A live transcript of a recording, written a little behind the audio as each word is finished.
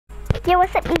Yo,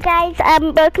 what's up you guys?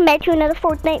 Welcome back to another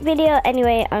Fortnite video.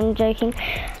 Anyway, I'm joking.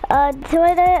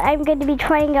 Today I'm going to be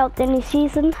trying out the new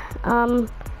season.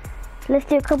 Let's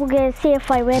do a couple games, see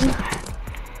if I win.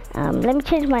 Let me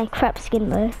change my crap skin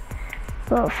though.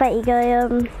 Well, fatty guy,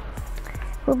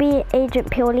 will be Agent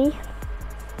Peely,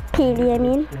 I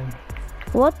mean.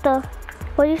 What the?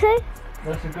 What did you say?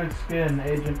 That's a good skin,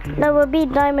 Agent Peely. No, we'll be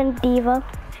Diamond Diva.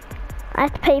 I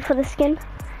have to pay for the skin.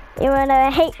 Even though I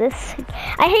hate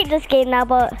this game now,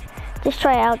 but just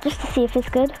try it out just to see if it's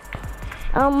good.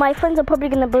 My friends are probably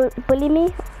gonna bully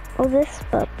me or this,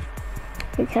 but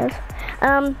who cares?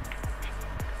 I'm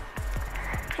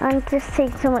just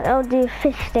taking someone. I'll do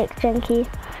fish stick junkie.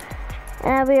 We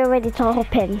are ready to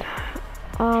hop in.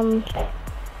 We'll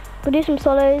do some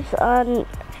solos and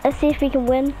let's see if we can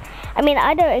win. I mean,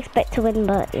 I don't expect to win,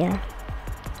 but yeah.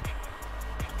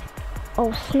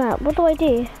 Oh snap! What do I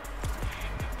do?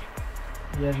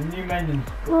 Yeah, the new menu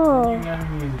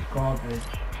is garbage.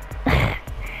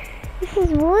 This is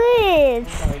weird.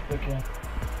 Oh, okay.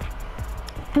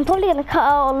 I'm probably gonna cut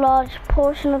out a large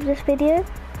portion of this video.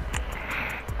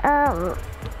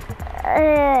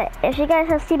 If you guys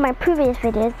have seen my previous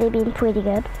videos, they've been pretty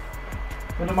good.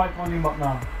 Put the mic volume up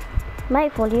now.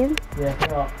 Mic volume? Yeah, put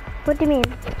it up. What do you mean?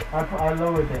 I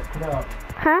lowered it. Put it up.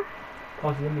 Huh? Oh,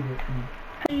 let me do it for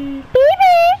you. Baby!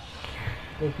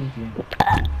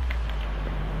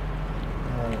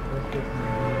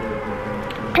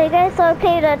 Okay guys, so I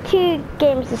played 2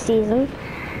 games this season.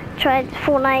 Tried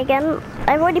Fortnite again.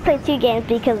 I've already played 2 games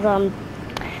because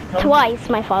twice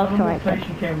my father corrected. How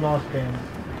many came last game?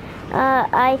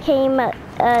 I came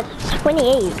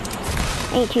 28.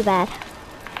 Ain't too bad.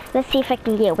 Let's see if I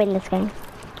can get a win this game.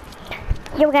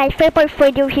 Yo guys,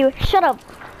 3.4 here. Shut up.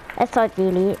 SRG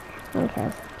Elite.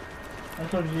 Okay.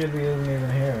 SRG Elite isn't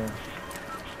even here.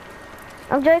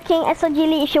 I'm joking, SRG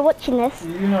Elite, if you're watching this,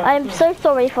 You know, I'm so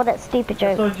sorry for that stupid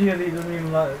joke. SRG Elite doesn't even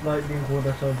like being called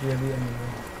SRG Elite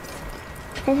anymore.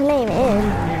 His name is...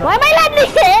 Why am I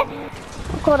landing here?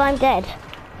 Oh god, I'm dead.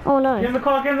 Oh no. Get in the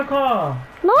car, get in the car!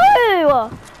 No!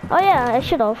 Oh yeah, I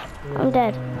should have. I'm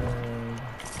dead.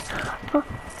 Oh,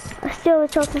 I still have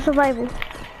a chance of survival.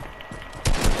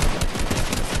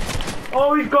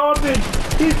 Oh, he's garbage!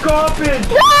 He's garbage!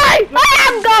 No! I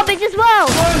am garbage as well!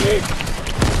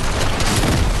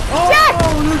 Oh, Yes!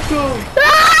 oh, let's go!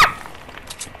 Ah!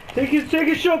 Take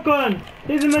his shotgun!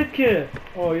 Here's a med kit!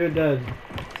 Oh, you're dead.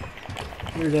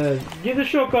 You're dead. Get the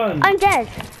shotgun! I'm dead.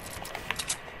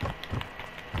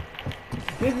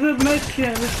 Get the med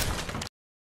kit!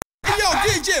 Hey, yo,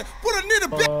 DJ, put a nigga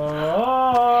back.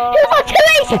 He's on 2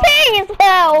 HP as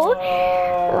well!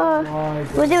 My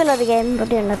We'll do another game. We'll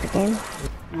do another game.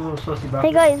 You little sussy bastard.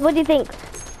 Hey guys, what do you think?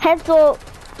 Heads or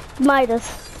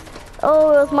Midas?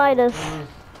 Oh, it was Midas.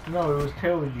 No, it was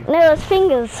tails. You. No, it was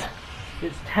fingers.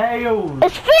 It's tails!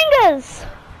 It's fingers!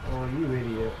 Oh, you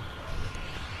idiot.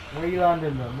 Where you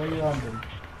landing then? Where you landing?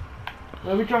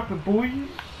 Where we dropping, boys?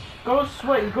 Go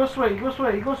sweaty, go sweaty, go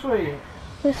sweaty, go sweaty.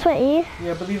 You're sweaty.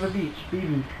 Yeah, Believer Beach,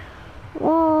 BB.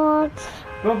 What?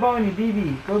 Go Boney,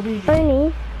 BB, go BB.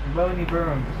 Boney? Boney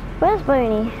Burns. Where's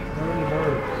Boney? Boney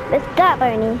Burns. It's that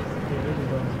Boney. Yeah, this is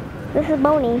Boney. This is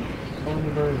Boney.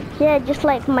 Boney Burns. Yeah, just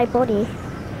like my body.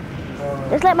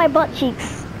 Just like my butt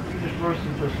cheeks. You just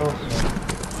roasted your salsa.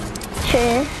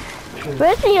 Sure.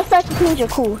 Roasting yourself means you're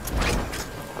cool.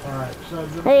 Alright, so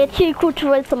Hey, you're too cool to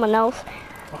roast someone else.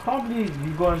 I can't believe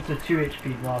you got into 2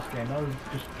 HP last game. That was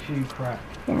just too crap.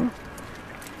 Yeah.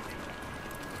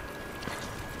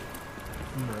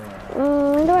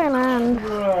 Bruh. Do I land?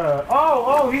 Bruh.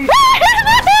 Oh, he's...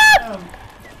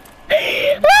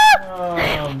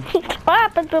 What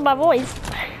happened to my voice?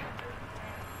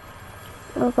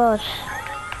 Oh gosh.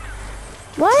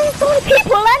 Why are so many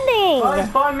people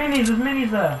landing? Buy minis, there's minis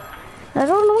there. I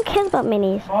don't know who cares about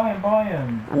minis. Buy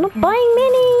them. I'm not buying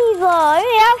minis. I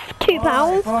only have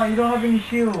 £2. Buy, you don't have any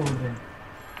shield.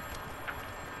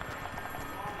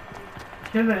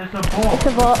 Kill it, it's a bot. It's a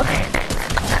bot.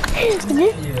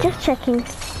 Just checking.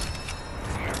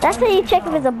 That's how you check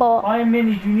if it's a bot. Buy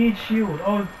minis, you need shield.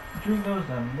 Oh, drink those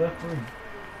then, they're free.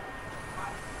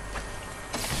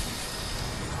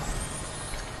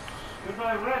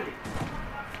 Goodbye, ready.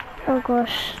 Oh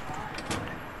gosh.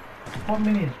 Pop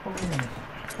minis, pop minis.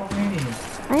 Pop minis.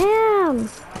 I am.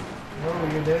 No,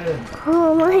 you're dead.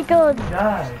 Oh my god.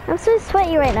 Die. I'm so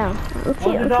sweaty right now. I'm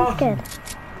too scared.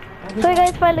 Sorry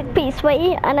guys if I look pretty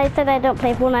sweaty and I said I don't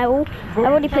play Fortnite. I've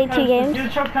already played 2 games. Get the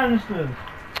chop canisters.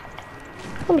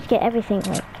 Let me get everything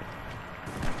right.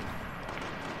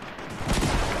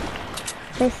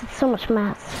 This is so much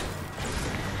maths.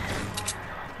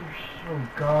 You're so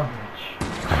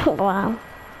garbage. Wow.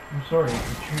 I'm sorry, it's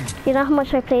the truth. You know how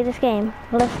much I play this game?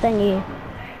 Less than you.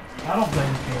 I don't play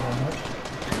this game that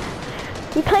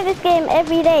much. You play this game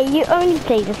every day. You only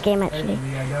play this game actually.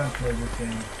 Actually, I don't play this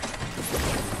game.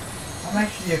 I'm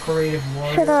actually a creative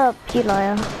warrior. Shut up, you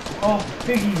liar. Oh,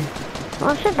 Piggy.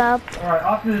 Oh, shut up. Alright,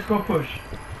 after this, go push.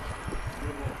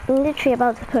 I'm literally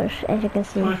about to push, as you can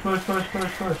see. Push, push, push,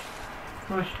 push, push.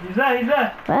 Push. He's there, he's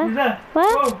there. Where? He's there.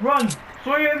 Where? Go, run.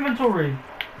 Show your inventory.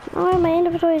 Oh, my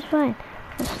inventory is fine.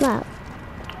 Oh, snap.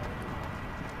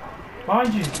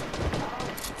 Behind you.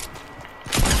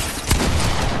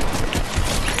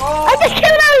 Oh! I just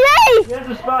killed Olay! Here's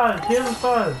the spaz, here's the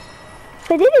spaz.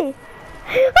 Where did he?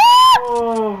 Ah!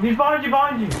 Oh, he's behind you,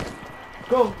 behind you.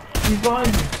 Go, he's behind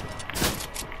you.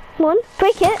 Come on,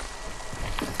 break it.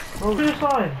 Go to the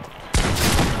side.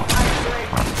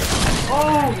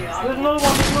 Oh, there's no one,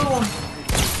 there's no one.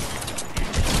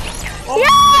 Oh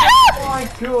Yeah! my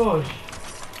gosh.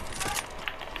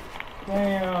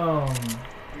 Damn.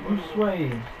 You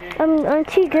swayed. I'm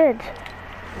too good.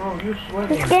 Bro, you're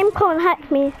sweating. This game can't hack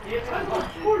me.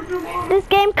 This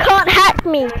game can't hack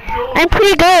me. I'm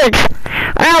pretty good.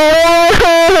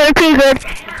 I'm pretty good.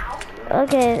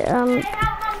 Okay, oh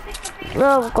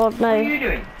god, What are no. you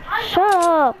doing? Shut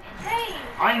up.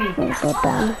 I need Oh god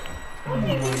damn.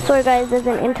 Sorry guys, there's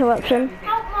an interruption.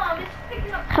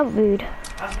 How rude.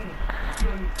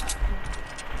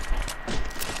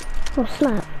 Oh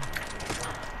snap.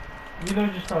 You know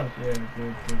just us. Yeah,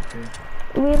 good, good, good.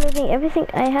 Reliving everything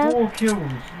I have. 4 kills,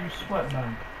 you sweat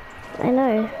man. I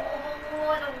know.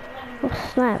 Oh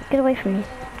snap, get away from me.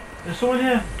 There's someone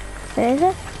here. There is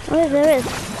it? Oh there is.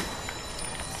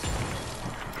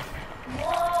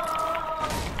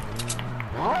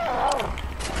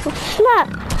 Oh snap!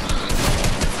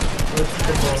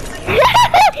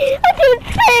 I did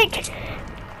sick!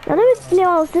 I never knew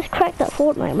I was this cracked at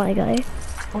Fortnite, my guy.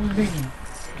 Probably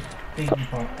Biggie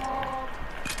part.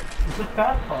 It's a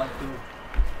bad part too.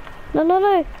 No, no,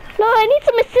 no. No, I need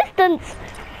some assistance!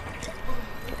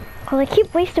 Oh, I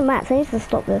keep wasting mats. I need to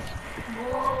stop this.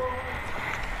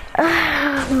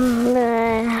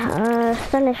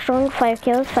 Standing strong, 5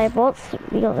 kills, 5 bots.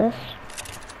 We got this.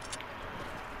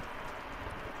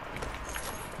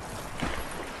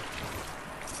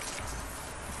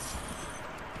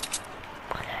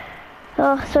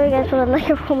 Oh, sorry guys for the lack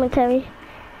of commentary.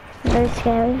 Very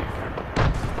scary.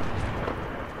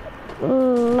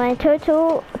 My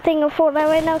total thing of Fortnite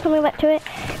right now, coming back to it,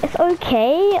 it's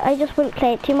okay. I just wouldn't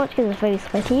play it too much because it's very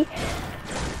sweaty.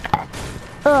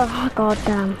 Oh god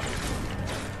damn.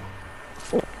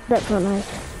 That's not nice.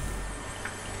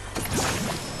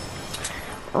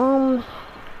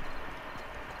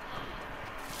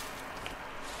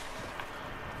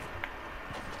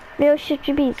 Real shift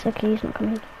your beats. Okay, he's not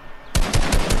coming.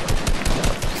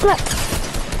 Slap!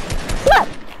 Slap!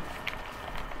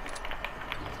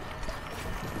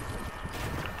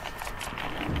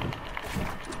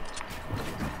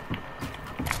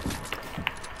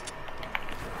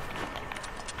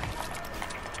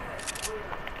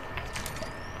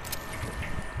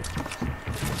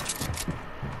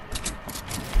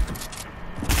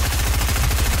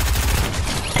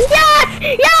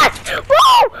 Yes! Yes!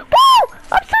 Whoa! Whoa!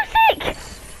 I'm so sick!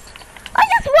 I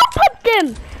just one-pumped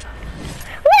him!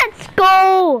 Let's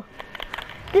go!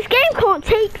 This game can't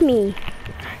take me.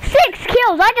 6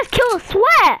 kills! I just killed a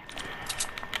sweat!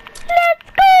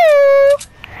 Let's go!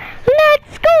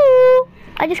 Let's go!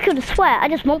 I just killed a sweat. I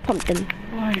just one-pumped him.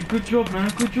 Alright, good job man,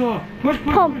 good job. Push,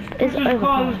 push, Pump push, push is this car,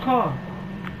 overpowered. this car.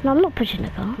 No, I'm not pushing the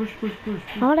car. Push, push, push,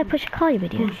 push. Why would I push a car, you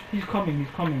idiot? Push, he's coming,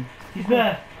 he's coming. He's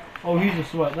there. Oh, he's a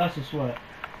sweat, that's a sweat.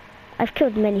 I've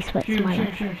killed many sweats Shoot, in my shoot,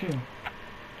 life. shoot, shoot.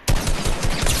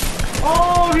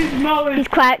 Oh, he's melted. He's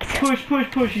cracked. Push, push,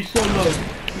 push, he's so low.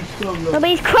 He's so low. No, but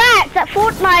he's cracked at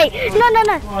Fortnite. No, no,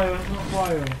 no. Fire, it's not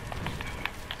fire.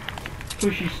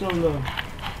 Push, he's so low.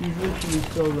 He's literally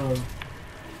so low.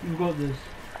 You've got this.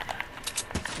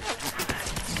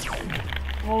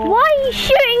 Oh, Why are you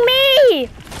shooting me?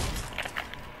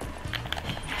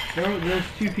 there's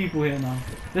 2 people here now.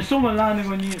 There's someone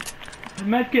landing on you.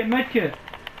 Medkit, medkit.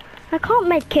 I can't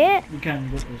medkit. You can, you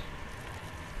got this.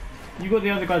 You got the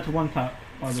other guy to 1 tap,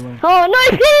 by the way. Oh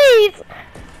no, please!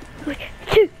 3,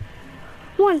 2,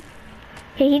 1.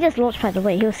 Okay, he just launched by the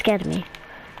way. He was scared of me.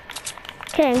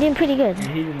 Okay, I'm doing pretty good. Yeah,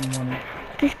 he didn't want it.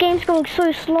 This game's going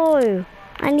so slow.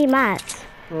 I need mats.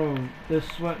 Bro, there's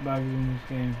sweat bags in this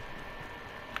game.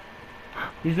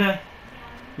 He's there.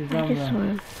 He's I down just there. saw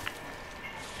him.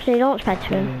 Play launch pad to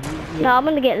him. Yeah. No, I'm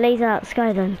gonna get laser out the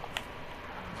sky then.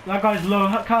 That guy's low.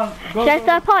 Can't go. Should I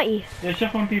third party? Yeah,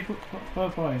 chef on people.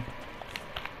 Third party.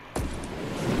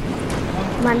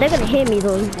 Man, they're gonna hear me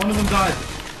though. One of them died.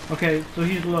 Okay, so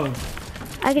he's low.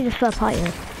 I can just flip out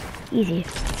here. Easy.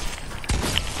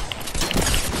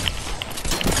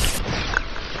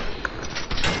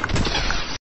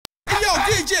 Hey, yo,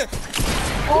 DJ.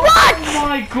 What? Oh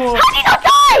my god! How did you not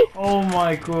die? Oh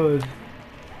my god.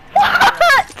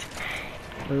 What?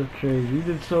 That's crazy. You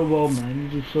did so well, man.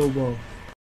 You did so well.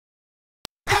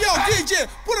 Hey, yo, DJ,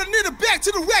 put a nigga back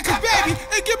to the record, baby,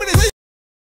 and give me this.